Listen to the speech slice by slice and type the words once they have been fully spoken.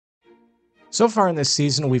So far in this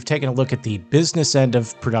season, we've taken a look at the business end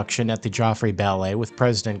of production at the Joffrey Ballet with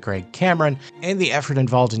President Greg Cameron and the effort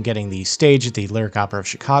involved in getting the stage at the Lyric Opera of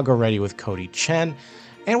Chicago ready with Cody Chen.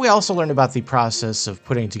 And we also learned about the process of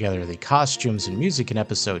putting together the costumes and music in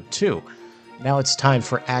episode 2. Now it's time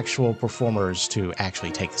for actual performers to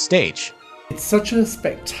actually take the stage. It's such a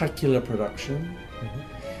spectacular production.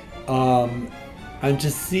 And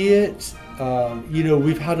to see it,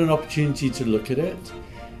 we've had an opportunity to look at it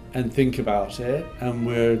and think about it, and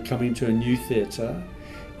we're coming to a new theatre.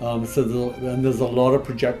 And there's a lot of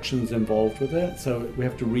projections involved with it, so we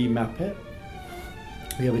have to remap it.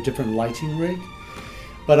 We have a different lighting rig.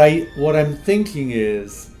 But what I'm thinking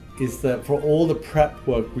is that for all the prep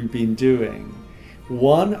work we've been doing,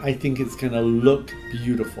 one, I think it's going to look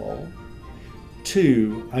beautiful.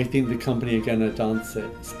 Two, I think the company are going to dance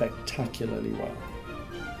it spectacularly well.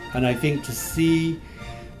 And I think to see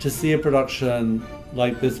a production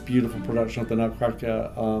like this beautiful production of the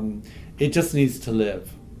Nutcracker, it just needs to live.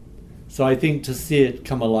 So I think to see it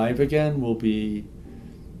come alive again will be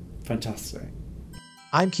fantastic.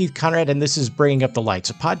 I'm Keith Conrad, and this is Bringing Up the Lights,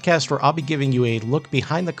 a podcast where I'll be giving you a look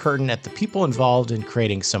behind the curtain at the people involved in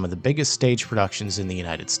creating some of the biggest stage productions in the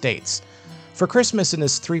United States. For Christmas in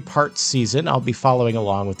this 3-part season, I'll be following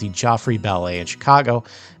along with the Joffrey Ballet in Chicago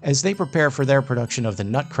as they prepare for their production of the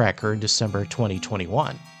Nutcracker in December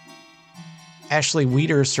 2021. Ashley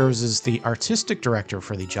Weeder serves as the artistic director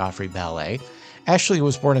for the Joffrey Ballet. Ashley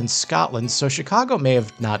was born in Scotland, so Chicago may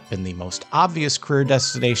have not been the most obvious career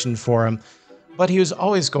destination for him, but he was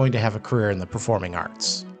always going to have a career in the performing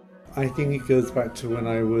arts. I think it goes back to when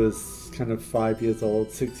I was kind of 5 years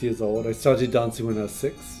old, 6 years old. I started dancing when I was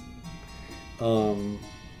 6.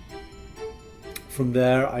 From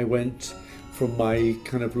there, I went from my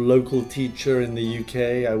kind of local teacher in the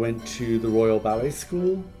UK, I went to the Royal Ballet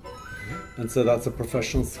School. And so that's a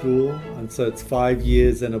professional school. And so it's 5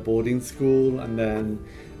 years in a boarding school. And then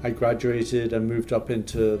I graduated and moved up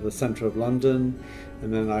into the centre of London.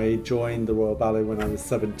 And then I joined the Royal Ballet when I was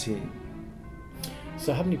 17.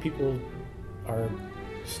 So how many people are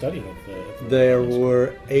studying at the There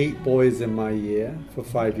were 8 boys in my year for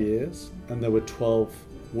 5 years. And there were 12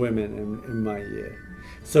 women in my year.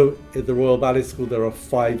 So at the Royal Ballet School, there are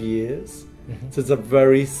 5 years. So it's a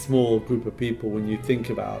very small group of people when you think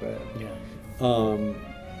about it.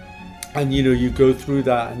 And you go through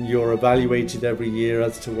that and you're evaluated every year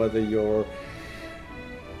as to whether you're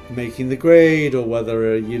making the grade or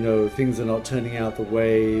whether things are not turning out the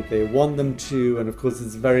way they want them to. And of course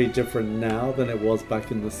it's very different now than it was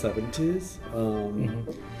back in the 70s.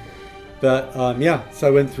 So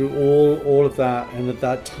I went through all of that, and at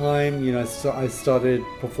that time I started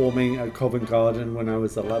performing at Covent Garden when I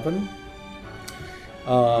was 11.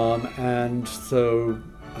 And so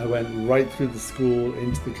I went right through the school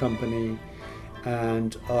into the company,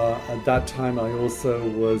 and at that time I also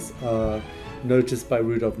was noticed by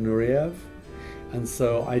Rudolf Nureyev, and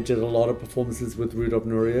so I did a lot of performances with Rudolf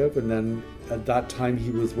Nureyev. And then at that time he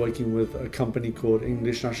was working with a company called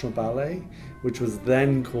English National Ballet, which was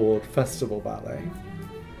then called Festival Ballet.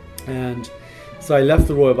 And so I left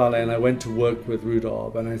the Royal Ballet and I went to work with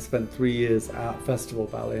Rudolf, and I spent 3 years at Festival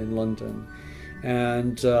Ballet in London.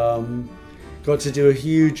 And got to do a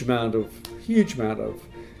huge amount of,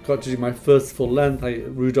 got to do my first full length.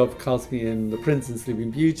 Rudolph cast me in The Prince and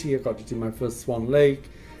Sleeping Beauty. I got to do my first Swan Lake,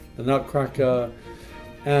 The Nutcracker.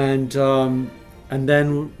 And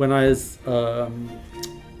then when I was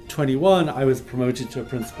 21, I was promoted to a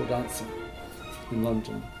principal dancer in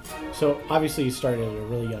London. So obviously you started at a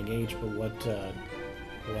really young age, but what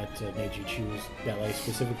made you choose ballet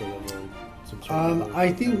specifically over some sort of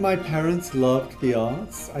I think my parents loved the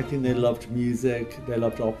arts. I think they loved music, they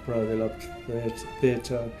loved opera, they loved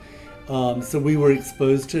theatre. So we were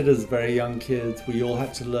exposed to it as very young kids. We all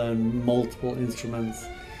had to learn multiple instruments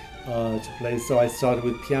to play. So I started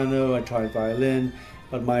with piano, I tried violin,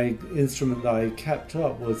 but my instrument that I kept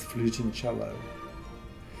up was flute and cello.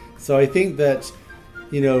 So I think that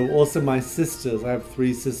also my sisters, I have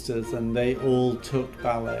 3 sisters, and they all took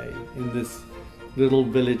ballet in this little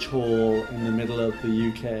village hall in the middle of the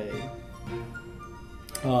UK.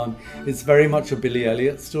 It's very much a Billy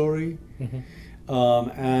Elliot story.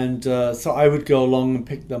 So I would go along and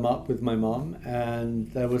pick them up with my mum,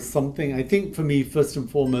 and there was something, I think for me, first and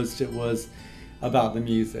foremost, it was about the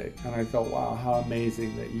music. And I thought, wow, how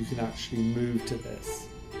amazing that you can actually move to this.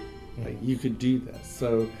 Like, you could do this.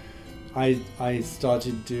 So I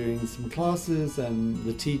started doing some classes, and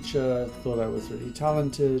the teacher thought I was really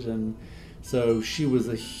talented, and so she was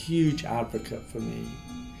a huge advocate for me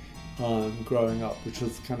growing up, which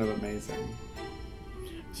was kind of amazing.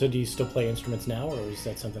 So do you still play instruments now, or is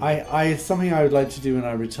that something? Something I would like to do when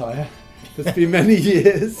I retire. It's been many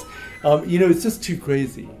years. It's just too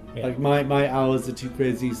crazy. Yeah. Like my hours are too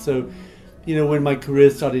crazy. So, when my career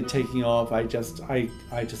started taking off, I just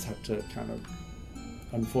had to kind of,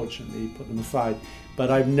 unfortunately, put them aside. But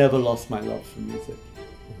I've never lost my love for music.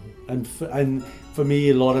 Mm-hmm. And for me,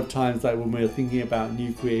 a lot of times, like when we're thinking about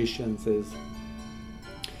new creations, is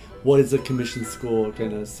what is a commission score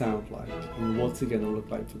going to sound like, and what's it going to look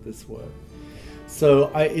like for this work?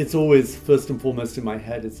 So it's always first and foremost in my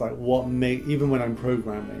head. It's like even when I'm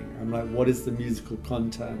programming, I'm like, what is the musical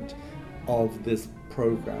content of this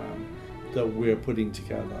program that we're putting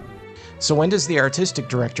together? So when does the artistic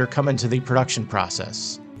director come into the production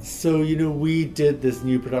process? So, we did this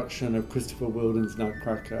new production of Christopher Wheeldon's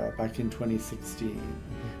Nutcracker back in 2016.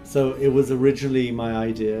 So it was originally my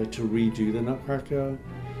idea to redo the Nutcracker.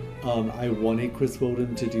 I wanted Chris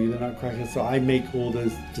Wheeldon to do the Nutcracker, so I make all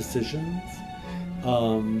those decisions.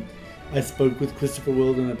 I spoke with Christopher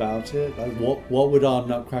Wheeldon about it, like what would our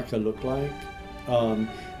Nutcracker look like?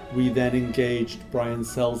 We then engaged Brian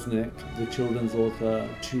Selznick, the children's author,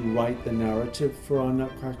 to write the narrative for our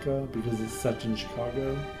Nutcracker because it's set in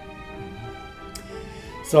Chicago.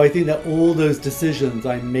 So I think that all those decisions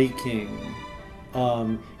I'm making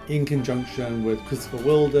in conjunction with Christopher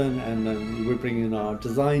Wheeldon, and then we're bringing in our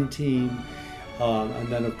design team, and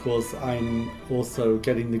then of course I'm also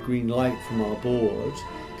getting the green light from our board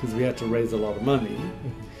because we had to raise a lot of money.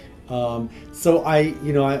 So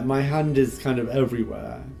my hand is kind of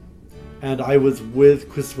everywhere. And I was with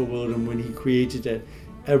Christopher Wheeldon when he created it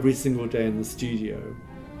every single day in the studio,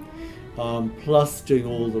 plus doing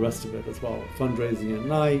all the rest of it as well, fundraising at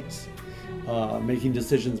night, making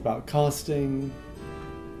decisions about casting.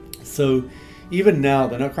 So even now,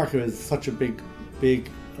 the Nutcracker is such a big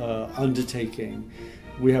undertaking.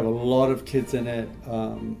 We have a lot of kids in it.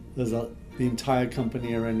 The entire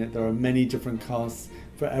company are in it. There are many different casts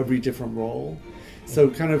for every different role. So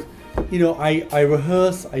kind of, I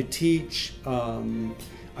rehearse, I teach,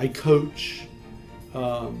 I coach,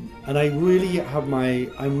 and I'm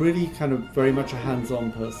really kind of very much a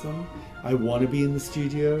hands-on person. I want to be in the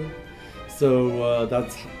studio, so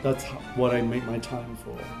that's what I make my time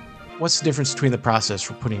for. What's the difference between the process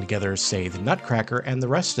for putting together, say, the Nutcracker and the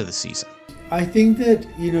rest of the season? I think that,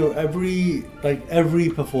 every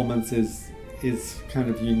performance is kind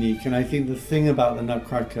of unique, and I think the thing about the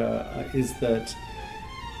Nutcracker is that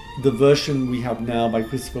the version we have now by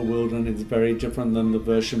Christopher Wheeldon is very different than the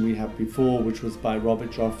version we had before, which was by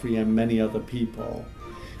Robert Joffrey and many other people.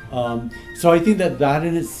 So I think that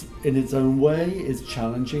in its own way is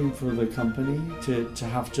challenging for the company to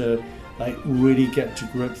have to really get to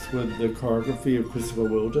grips with the choreography of Christopher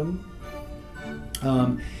Wheeldon.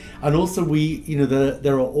 And also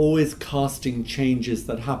there are always casting changes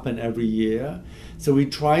that happen every year. So we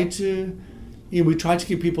try to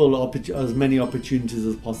give people as many opportunities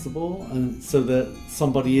as possible, and so that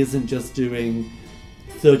somebody isn't just doing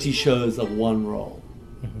 30 shows of one role.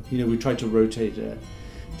 Mm-hmm. We try to rotate it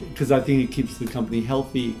because I think it keeps the company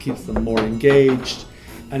healthy, it keeps them more engaged,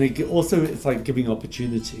 and it's like giving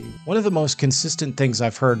opportunity. One of the most consistent things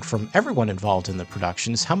I've heard from everyone involved in the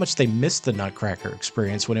production is how much they missed the Nutcracker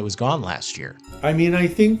experience when it was gone last year. I mean, I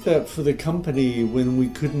think that for the company, when we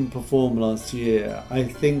couldn't perform last year, I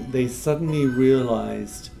think they suddenly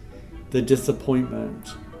realized the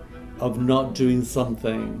disappointment of not doing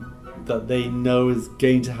something that they know is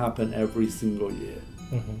going to happen every single year.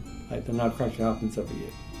 Mm-hmm. Like the Nutcracker happens every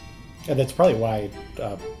year. And that's probably why,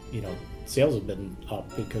 sales have been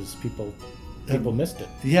up, because people missed it.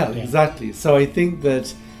 Yeah, exactly. So I think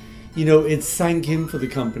that, it sank in for the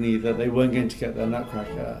company that they weren't going to get their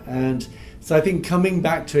Nutcracker. And so I think coming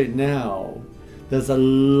back to it now, there's a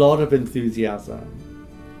lot of enthusiasm.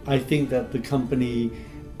 I think that the company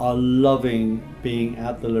are loving being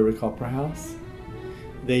at the Lyric Opera House.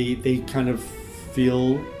 They kind of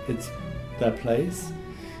feel it's their place.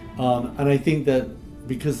 And I think that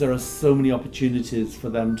because there are so many opportunities for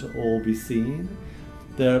them to all be seen,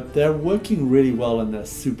 they're working really well and they're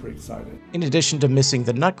super excited. In addition to missing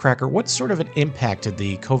the Nutcracker, what sort of an impact did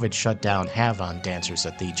the COVID shutdown have on dancers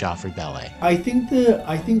at the Joffrey Ballet? I think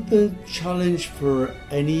the challenge for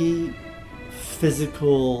any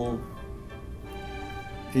physical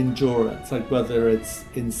endurance, like whether it's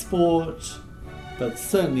in sport, but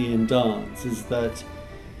certainly in dance, is that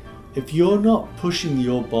if you're not pushing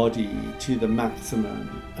your body to the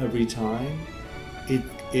maximum every time,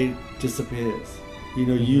 it disappears. You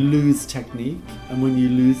lose technique, and when you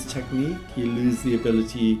lose technique, you lose the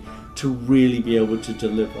ability to really be able to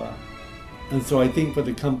deliver. And so I think for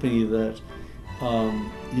the company that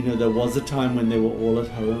There was a time when they were all at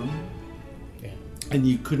home, and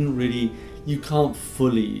you can't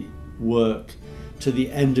fully work to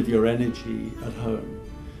the end of your energy at home.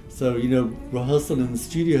 So, rehearsal in the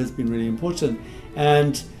studio has been really important.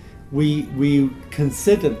 And we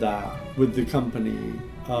considered that with the company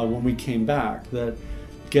when we came back, that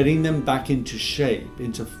getting them back into shape,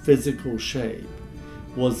 into physical shape,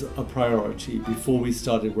 was a priority before we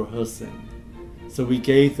started rehearsing. So we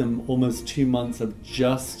gave them almost 2 months of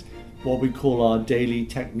just what we call our daily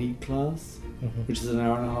technique class, which is an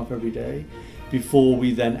hour and a half every day, before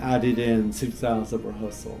we then added in 6 hours of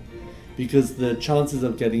rehearsal. Because the chances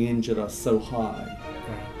of getting injured are so high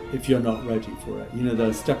if you're not ready for it. There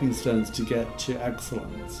are stepping stones to get to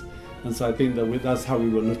excellence. And so I think that's how we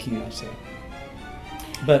were looking at it.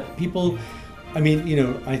 But people,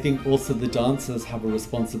 I think also the dancers have a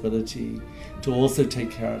responsibility to also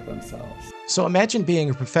take care of themselves. So imagine being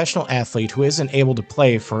a professional athlete who isn't able to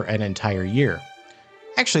play for an entire year.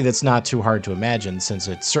 Actually, that's not too hard to imagine, since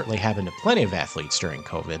it certainly happened to plenty of athletes during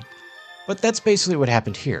COVID. But that's basically what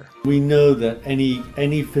happened here. We know that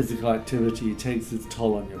any physical activity takes its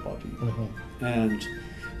toll on your body. And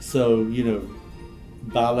so,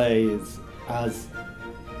 ballet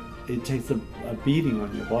it takes a beating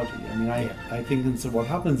on your body. I think, and so what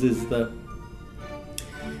happens is that,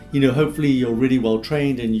 hopefully you're really well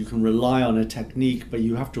trained and you can rely on a technique, but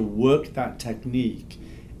you have to work that technique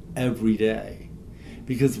every day.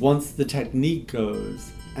 Because once the technique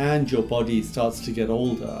goes and your body starts to get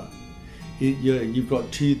older, you've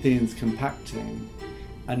got two things compacting,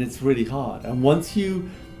 and it's really hard. And once you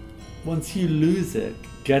lose it,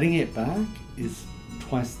 getting it back is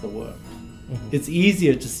twice the work. It's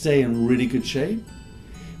easier to stay in really good shape,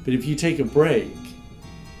 but if you take a break,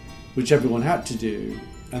 which everyone had to do,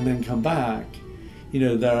 and then come back,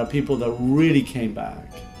 there are people that really came back,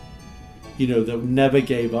 that never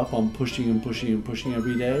gave up on pushing and pushing and pushing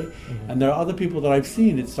every day. And there are other people that I've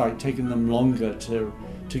seen, it's like taking them longer to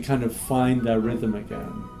kind of find their rhythm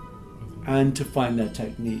again and to find their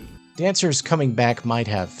technique. Dancers coming back might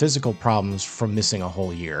have physical problems from missing a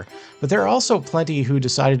whole year, but there are also plenty who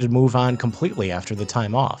decided to move on completely after the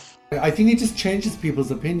time off. I think it just changes people's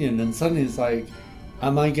opinion, and suddenly it's like,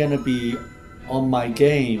 am I going to be on my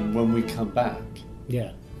game when we come back?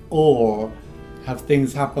 Yeah. Or have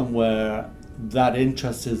things happen where that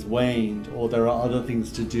interest has waned, or there are other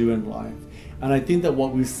things to do in life? And I think that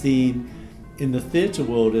what we've seen in the theatre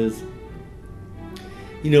world is,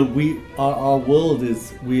 our world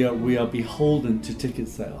is, we are beholden to ticket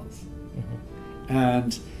sales.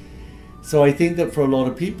 And so I think that for a lot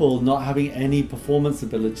of people, not having any performance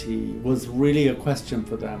ability was really a question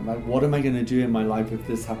for them. Like, what am I going to do in my life if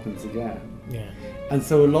this happens again? Yeah. And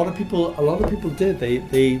so a lot of people did.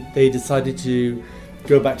 They decided to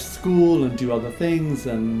go back to school and do other things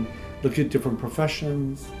and look at different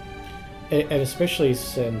professions. And especially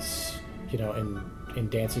since, in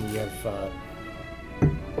dancing you have,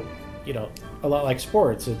 a lot like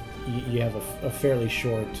sports, you have a fairly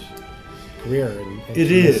short career. And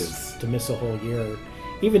to miss a whole year,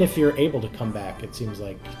 even if you're able to come back, it seems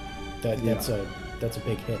like that's a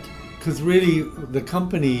big hit. Because really, the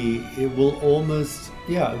company, it was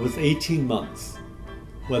 18 months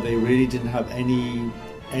where they really didn't have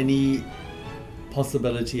any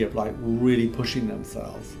possibility of like really pushing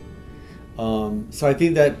themselves. So I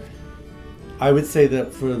think that I would say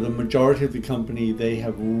that for the majority of the company, they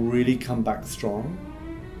have really come back strong.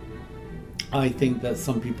 I think that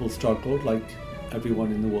some people struggled, like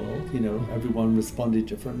everyone in the world. Everyone responded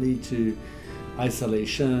differently to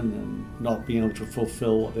isolation and not being able to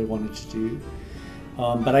fulfill what they wanted to do.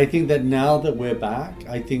 But I think that now that we're back,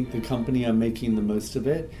 I think the company are making the most of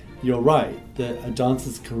it. You're right, that a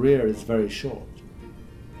dancer's career is very short.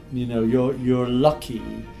 You're lucky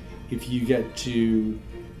if you get to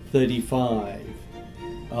 35,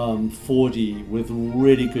 40 with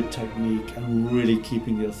really good technique and really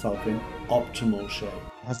keeping yourself in optimal shape.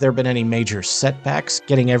 Have there been any major setbacks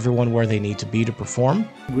getting everyone where they need to be to perform?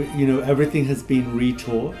 Everything has been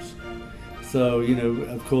retaught. So,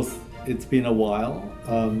 of course, it's been a while.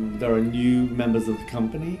 There are new members of the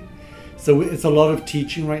company. So it's a lot of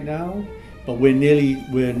teaching right now, but we're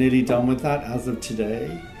nearly done with that as of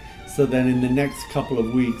today. So then in the next couple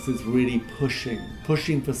of weeks, it's really pushing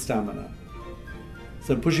for stamina.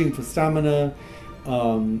 So pushing for stamina,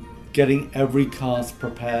 getting every cast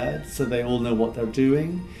prepared so they all know what they're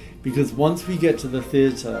doing. Because once we get to the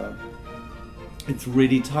theatre, it's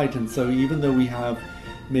really tight. And so even though we have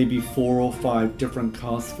maybe 4 or 5 different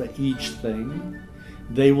casts for each thing,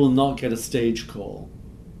 they will not get a stage call.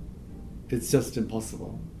 It's just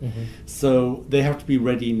impossible. So they have to be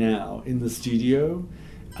ready now in the studio,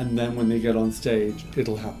 and then when they get on stage,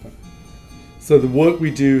 it'll happen. So the work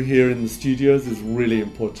we do here in the studios is really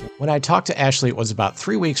important. When I talked to Ashley, it was about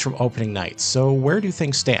 3 weeks from opening night. So where do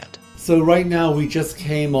things stand? So right now we just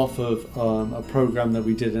came off of a program that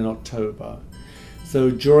we did in October. So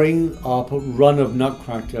during our run of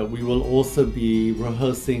Nutcracker, we will also be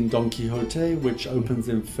rehearsing Don Quixote, which opens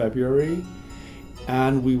in February.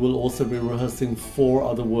 And we will also be rehearsing 4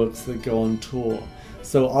 other works that go on tour.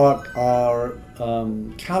 So our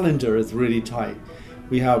calendar is really tight.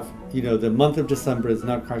 We have, the month of December is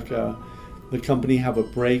Nutcracker. The company have a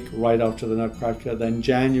break right after the Nutcracker. Then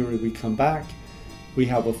January we come back. We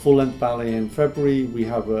have a full-length ballet in February. We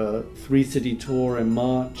have a 3-city tour in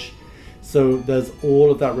March. So there's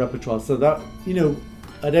all of that repertoire. So that,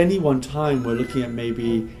 at any one time we're looking at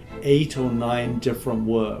maybe 8 or 9 different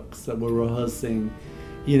works that we're rehearsing,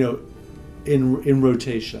 in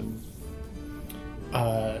rotation.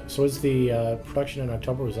 So was the production in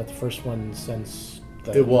October, was that the first one since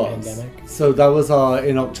the pandemic? So that was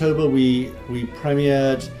in October we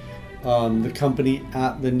premiered the company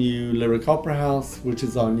at the new Lyric Opera House, which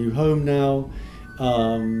is our new home now.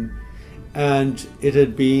 And it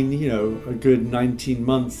had been, a good 19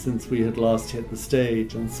 months since we had last hit the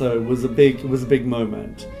stage, and so it was a big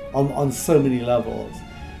moment on so many levels.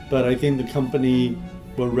 But I think the company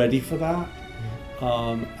were ready for that,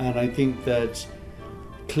 and I think that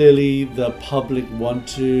clearly the public want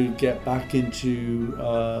to get back into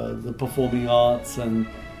the performing arts and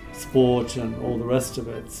sport and all the rest of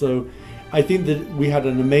it. So I think that we had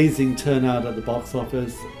an amazing turnout at the box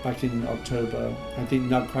office back in October. I think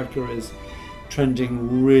Nutcracker is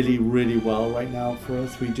trending really, really well right now for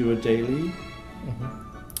us. We do a daily.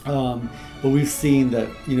 But we've seen that,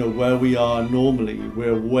 where we are normally,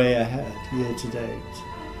 we're way ahead year to date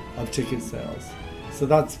of ticket sales. So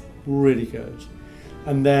that's really good.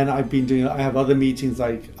 And then I have other meetings,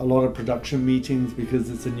 like a lot of production meetings, because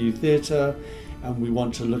it's a new theatre and we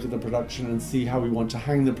want to look at the production and see how we want to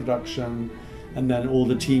hang the production. And then all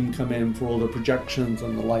the team come in for all the projections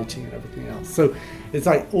and the lighting and everything else. So it's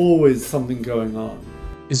like always something going on.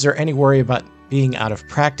 Is there any worry about being out of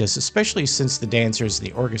practice, especially since the dancers and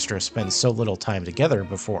the orchestra spend so little time together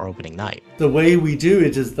before opening night? The way we do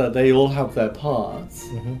it is that they all have their parts,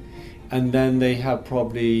 and then they have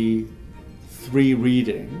probably 3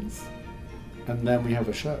 readings, and then we have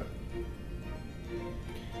a show.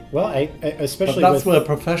 Well, especially but that's where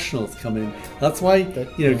professionals come in. That's why,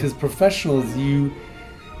 because professionals,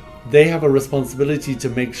 they have a responsibility to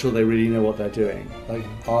make sure they really know what they're doing. Like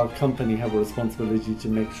our company have a responsibility to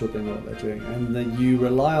make sure they know what they're doing, and then you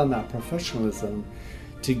rely on that professionalism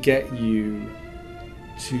to get you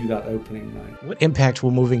to that opening night. What impact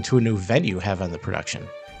will moving to a new venue have on the production?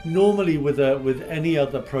 Normally, with any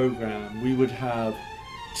other program, we would have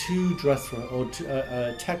 2 dress or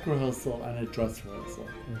a tech rehearsal and a dress rehearsal.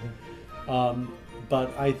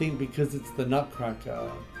 But I think because it's the Nutcracker,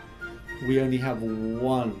 we only have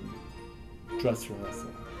 1 dress rehearsal.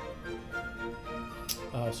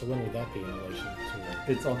 So when would that be in relation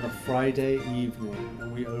to? It's on the Friday evening,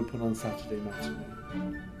 and we open on Saturday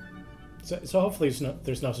matinee. So hopefully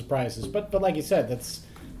there's no surprises. But like you said, that's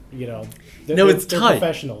it's they're tight.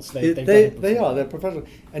 Professionals. They're professional,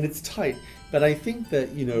 and it's tight. But I think that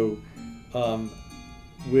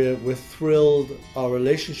we're thrilled. Our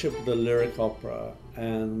relationship with the Lyric Opera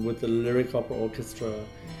and with the Lyric Opera Orchestra,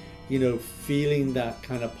 feeling that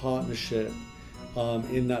kind of partnership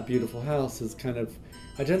in that beautiful house is kind of,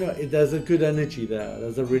 I don't know, there's a good energy there.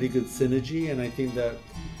 There's a really good synergy, and I think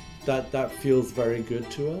that feels very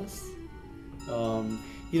good to us.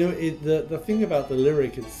 The thing about the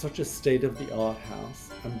Lyric, it's such a state-of-the-art house,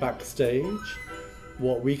 and backstage,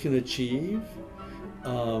 what we can achieve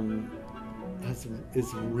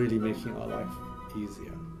is really making our life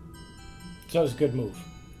easier. So it was a good move.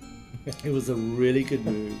 It was a really good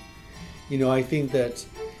move. I think that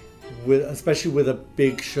especially with a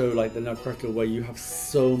big show like the Nutcracker, where you have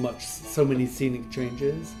so many scenic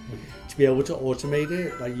changes, to be able to automate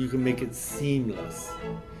it, like you can make it seamless,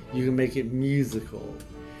 you can make it musical.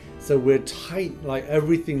 So we're tight, like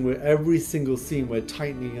every single scene we're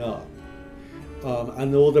tightening up,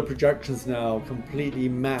 and all the projections now completely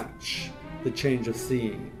match the change of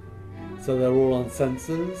scene. So they're all on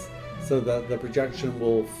sensors, so that the projection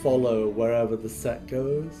will follow wherever the set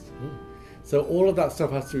goes. So all of that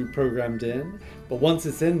stuff has to be programmed in, but once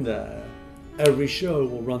it's in there, every show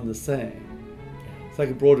will run the same. It's like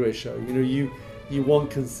a Broadway show. You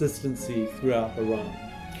want consistency throughout the run.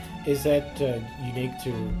 Is that unique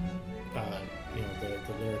to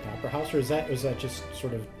the Lyric Opera House, or is that just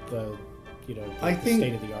sort of I think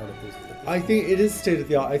state of the art of this. I think it is state of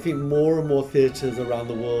the art. I think more and more theatres around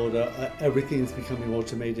the world, everything's becoming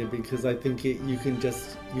automated, because I think you can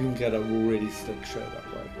get a really slick show that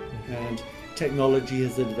way. Mm-hmm. And technology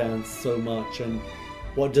has advanced so much, and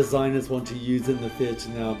what designers want to use in the theatre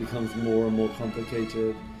now becomes more and more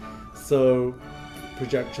complicated. So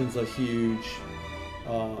projections are huge,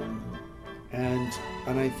 and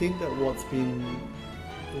I think that what's been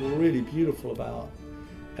really beautiful about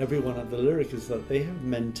everyone at the Lyric is that they have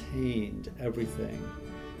maintained everything.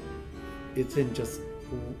 It's in just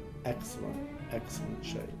excellent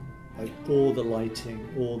shape. Like all the lighting,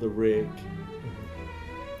 all the rig.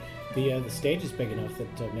 The stage is big enough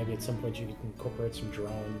that maybe at some point you can incorporate some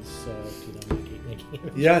drones. Making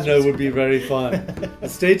it would be very fun. The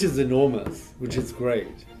stage is enormous, which is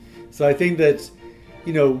great. So I think that,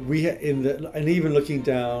 and even looking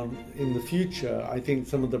down in the future, I think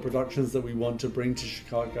some of the productions that we want to bring to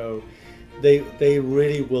Chicago, they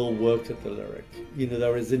really will work at the Lyric.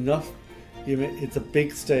 There is enough. It's a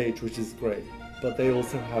big stage, which is great, but they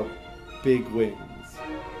also have big wings.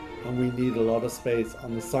 And we need a lot of space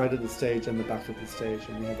on the side of the stage and the back of the stage,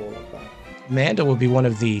 and we have all of that. Amanda will be one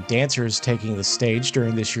of the dancers taking the stage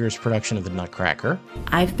during this year's production of the Nutcracker.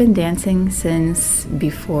 I've been dancing since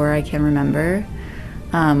before I can remember.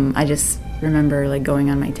 I just remember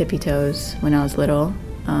going on my tippy toes when I was little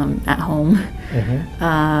at home.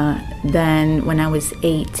 Mm-hmm. Then when I was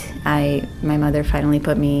 8, my mother finally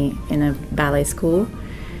put me in a ballet school,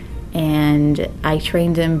 and I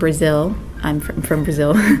trained in Brazil. I'm from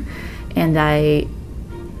Brazil, and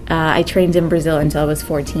I trained in Brazil until I was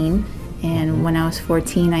 14. And when I was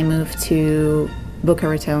 14, I moved to Boca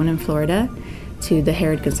Raton in Florida to the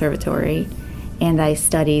Herod Conservatory, and I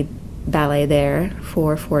studied ballet there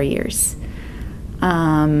for 4 years.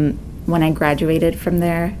 When I graduated from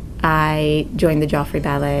there, I joined the Joffrey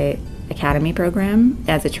Ballet Academy program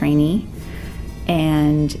as a trainee,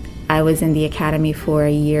 and I was in the academy for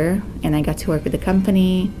a year, and I got to work with the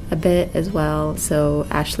company a bit as well, so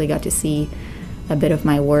Ashley got to see a bit of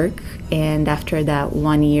my work, and after that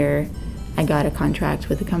 1 year, I got a contract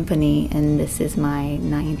with the company, and this is my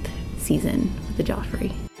 9th season with the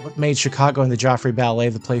Joffrey. What made Chicago and the Joffrey Ballet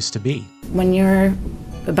the place to be? When you're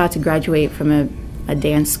about to graduate from a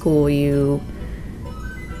dance school, you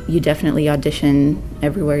definitely audition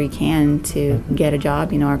everywhere you can to get a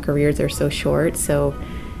job. Our careers are so short, so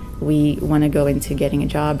we want to go into getting a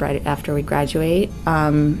job right after we graduate.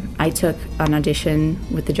 I took an audition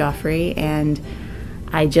with the Joffrey, and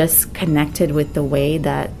I just connected with the way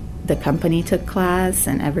that the company took class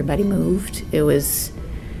and everybody moved. It was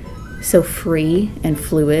so free and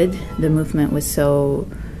fluid. The movement was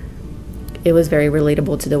it was very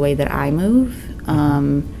relatable to the way that I move.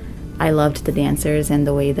 I loved the dancers and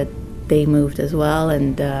the way that they moved as well,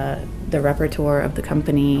 and the repertoire of the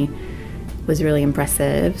company was really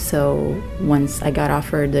impressive. So once I got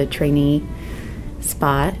offered the trainee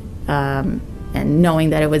spot, and knowing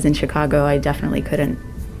that it was in Chicago, I definitely couldn't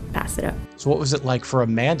pass it up. So what was it like for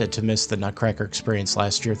Amanda to miss the Nutcracker experience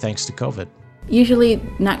last year thanks to COVID? Usually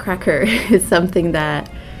Nutcracker is something that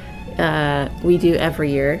we do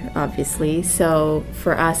every year, obviously. So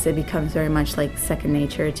for us, it becomes very much like second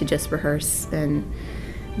nature to just rehearse and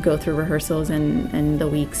go through rehearsals, and the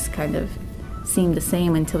weeks kind of seem the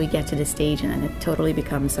same until we get to the stage, and then it totally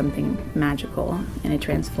becomes something magical and it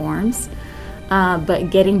transforms. But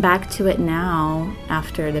getting back to it now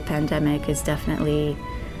after the pandemic is definitely,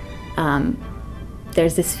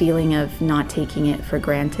 there's this feeling of not taking it for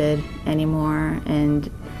granted anymore, and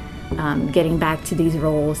getting back to these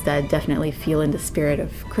roles that definitely feel in the spirit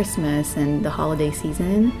of Christmas and the holiday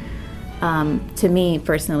season. To me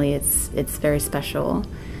personally, it's very special,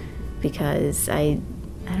 because I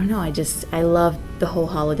don't know, I love the whole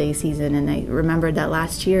holiday season, and I remember that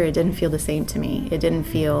last year it didn't feel the same to me. It didn't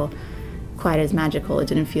feel quite as magical, it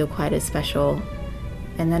didn't feel quite as special.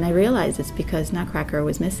 And then I realized it's because Nutcracker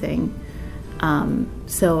was missing.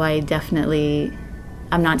 So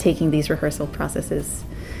I'm not taking these rehearsal processes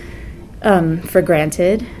for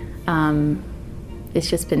granted. It's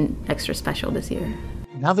just been extra special this year.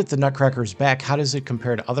 Now that the Nutcracker is back, how does it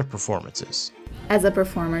compare to other performances? As a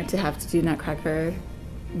performer, to have to do Nutcracker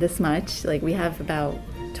this much, we have about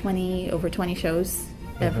over 20 shows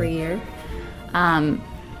every year. I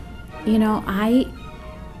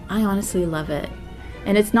honestly love it.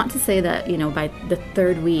 And it's not to say that, by the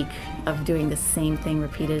third week of doing the same thing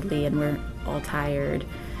repeatedly and we're all tired,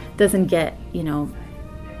 doesn't get,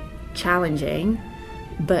 challenging.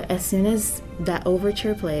 But as soon as that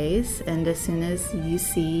overture plays, and as soon as you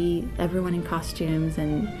see everyone in costumes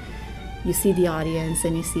and you see the audience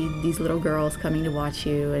and you see these little girls coming to watch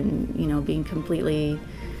you and, you know, being completely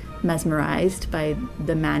mesmerized by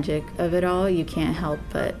the magic of it all, you can't help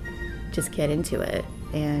but just get into it.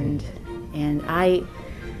 And I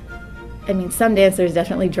mean, some dancers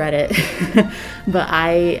definitely dread it, but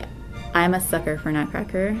I'm a sucker for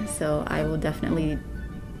Nutcracker, so I will definitely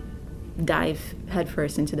dive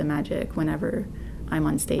headfirst into the magic whenever I'm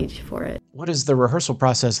on stage for it. What is the rehearsal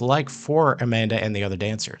process like for Amanda and the other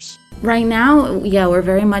dancers? Right now, yeah, we're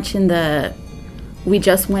very much in we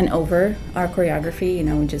just went over our choreography, you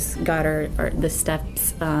know, we just got the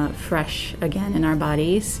steps fresh again in our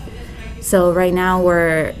bodies. So right now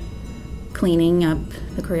we're cleaning up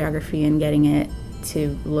the choreography and getting it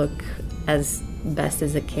to look as best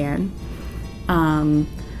as it can. And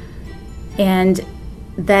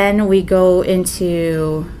then we go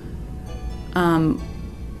into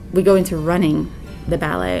running the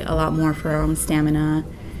ballet a lot more for our own stamina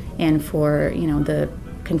and for, you know, the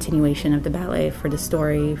continuation of the ballet, for the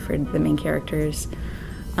story, for the main characters.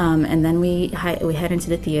 And then we head into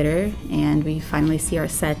the theater and we finally see our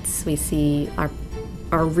sets. We see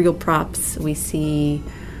our real props. We see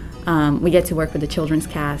we get to work with the children's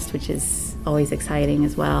cast, which is always exciting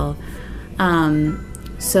as well. And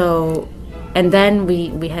then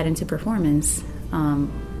we head into performance.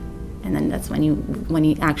 And then that's when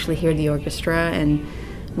you actually hear the orchestra and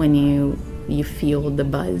when you feel the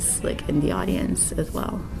buzz like in the audience as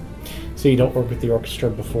well. So you don't work with the orchestra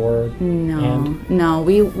before? No.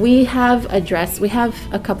 We have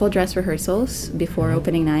a couple dress rehearsals before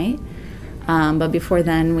opening night. But before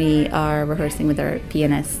then, we are rehearsing with our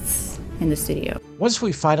pianists in the studio. Once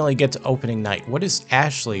we finally get to opening night, what is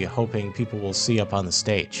Ashley hoping people will see up on the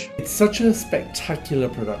stage? It's such a spectacular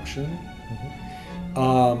production.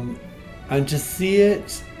 And to see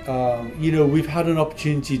it, you know, we've had an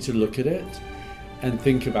opportunity to look at it and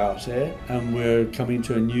think about it, and we're coming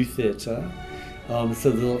to a new theatre. And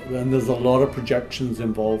there's a lot of projections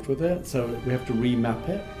involved with it, so we have to remap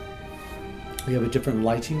it. We have a different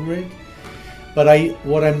lighting rig. But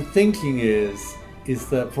what I'm thinking is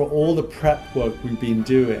that for all the prep work we've been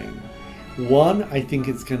doing, one, I think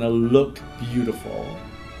it's going to look beautiful.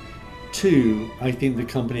 Two, I think the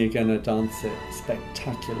company are going to dance it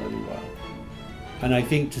spectacularly well. And I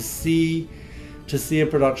think to see a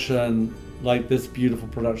production like this beautiful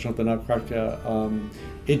production of the Nutcracker,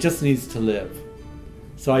 it just needs to live.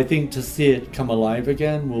 So I think to see it come alive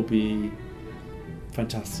again will be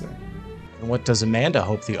fantastic. And what does Amanda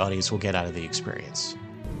hope the audience will get out of the experience?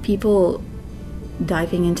 People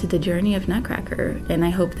diving into the journey of Nutcracker, and I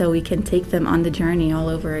hope that we can take them on the journey all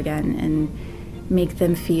over again and make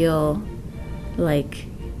them feel like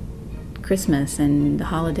Christmas and the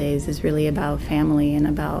holidays is really about family and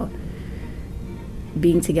about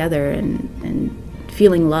being together and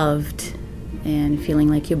feeling loved and feeling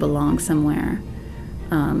like you belong somewhere.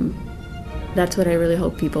 That's what I really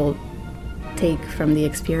hope people take from the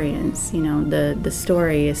experience. You know, the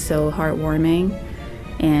story is so heartwarming,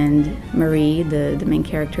 and Marie, the main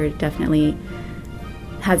character, definitely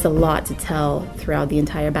has a lot to tell throughout the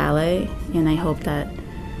entire ballet, and I hope that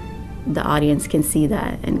the audience can see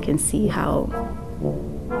that and can see how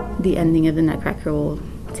the ending of the Nutcracker will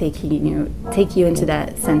take you into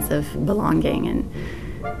that sense of belonging and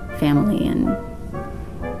family and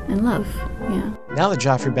love. Yeah. Now the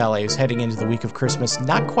Joffrey Ballet is heading into the week of Christmas,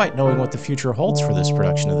 not quite knowing what the future holds for this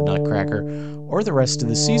production of the Nutcracker, or the rest of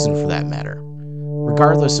the season for that matter.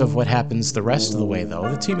 Regardless of what happens the rest of the way, though,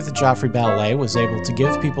 the team at the Joffrey Ballet was able to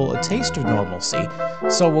give people a taste of normalcy,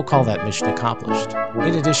 so we'll call that mission accomplished.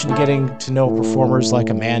 In addition to getting to know performers like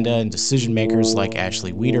Amanda and decision-makers like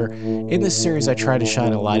Ashley Weeder, in this series I try to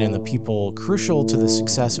shine a light on the people crucial to the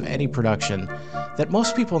success of any production that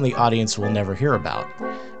most people in the audience will never hear about,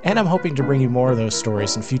 and I'm hoping to bring you more of those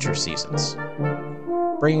stories in future seasons.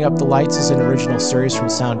 Bringing Up the Lights is an original series from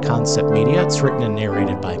Sound Concept Media. It's written and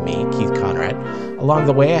narrated by me, Keith Conrad. Along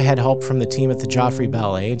the way, I had help from the team at the Joffrey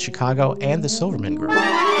Ballet in Chicago and the Silverman Group.